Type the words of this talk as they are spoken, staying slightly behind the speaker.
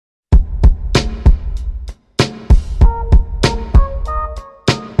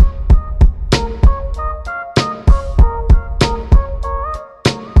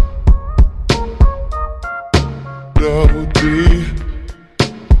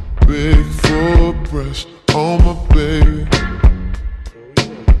big full breast on my baby.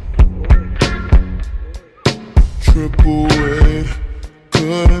 Triple weight,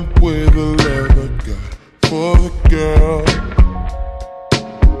 couldn't weigh the love I got for the girl.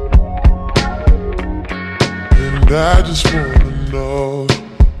 And I just wanna know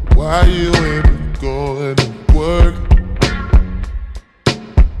why you ain't been going to work.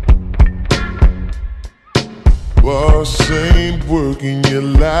 Boss ain't working you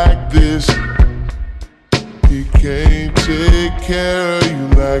like this. He can't take care of you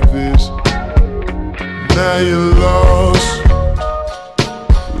like this. Now you're lost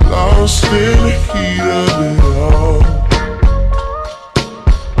in the heat of it all.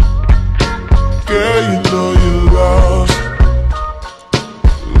 Girl, you know you're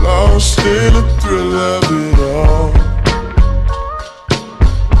lost in the thrill of it all.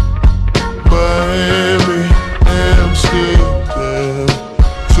 Miami, Amsterdam,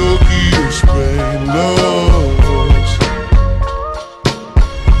 Tokyo, Spain, lost.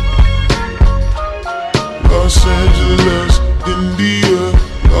 Los Angeles, India,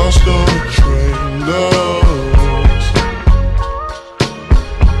 lost on a train, lost.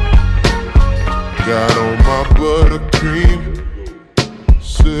 Got on my buttercream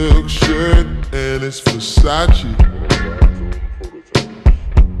silk shirt and it's Versace.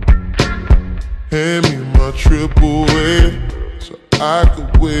 Hand me my triple weight so I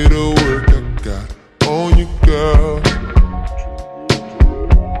could weigh the work I got on you, girl.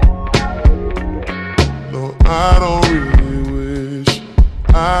 No, I don't really wish,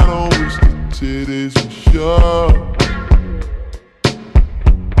 I don't wish the titties were sure.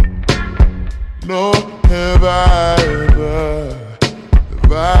 No, have I ever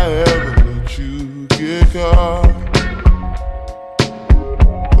let you get caught?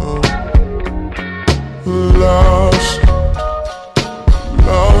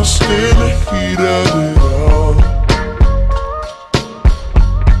 Lost in the heat of it all.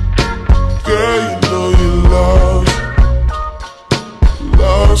 Girl, you know you're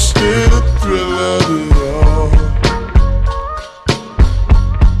lost in the thrill of it all.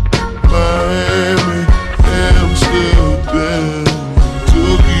 Miami, Amsterdam,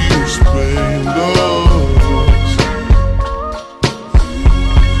 Tokyo, Spain, lost.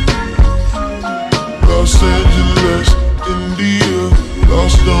 Los Angeles, India,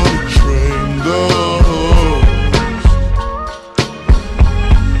 lost on a train, lost.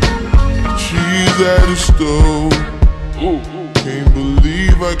 She's at the stove. Can't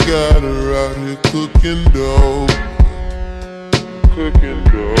believe I got her out here cooking dough.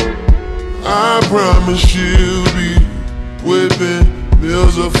 I promise she'll be whipping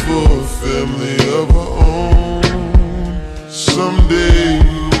meals up for a family of her own someday.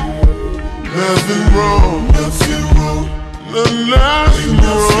 Nothing wrong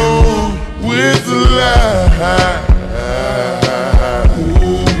with the lie.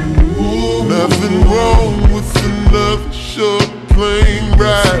 Nothing wrong with another short plane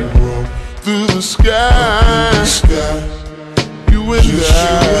ride through the sky. You and I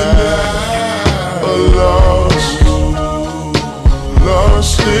are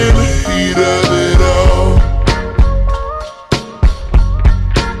lost in the heat of it all.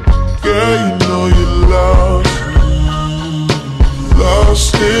 Girl, you know you're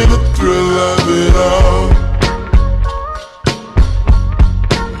lost in the thrill of it all.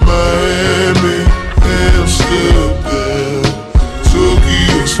 Miami, Amsterdam,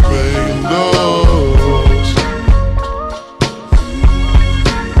 Tokyo, Spain, lost.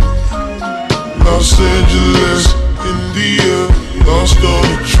 Los Angeles, India, lost on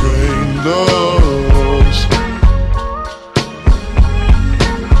a train, lost.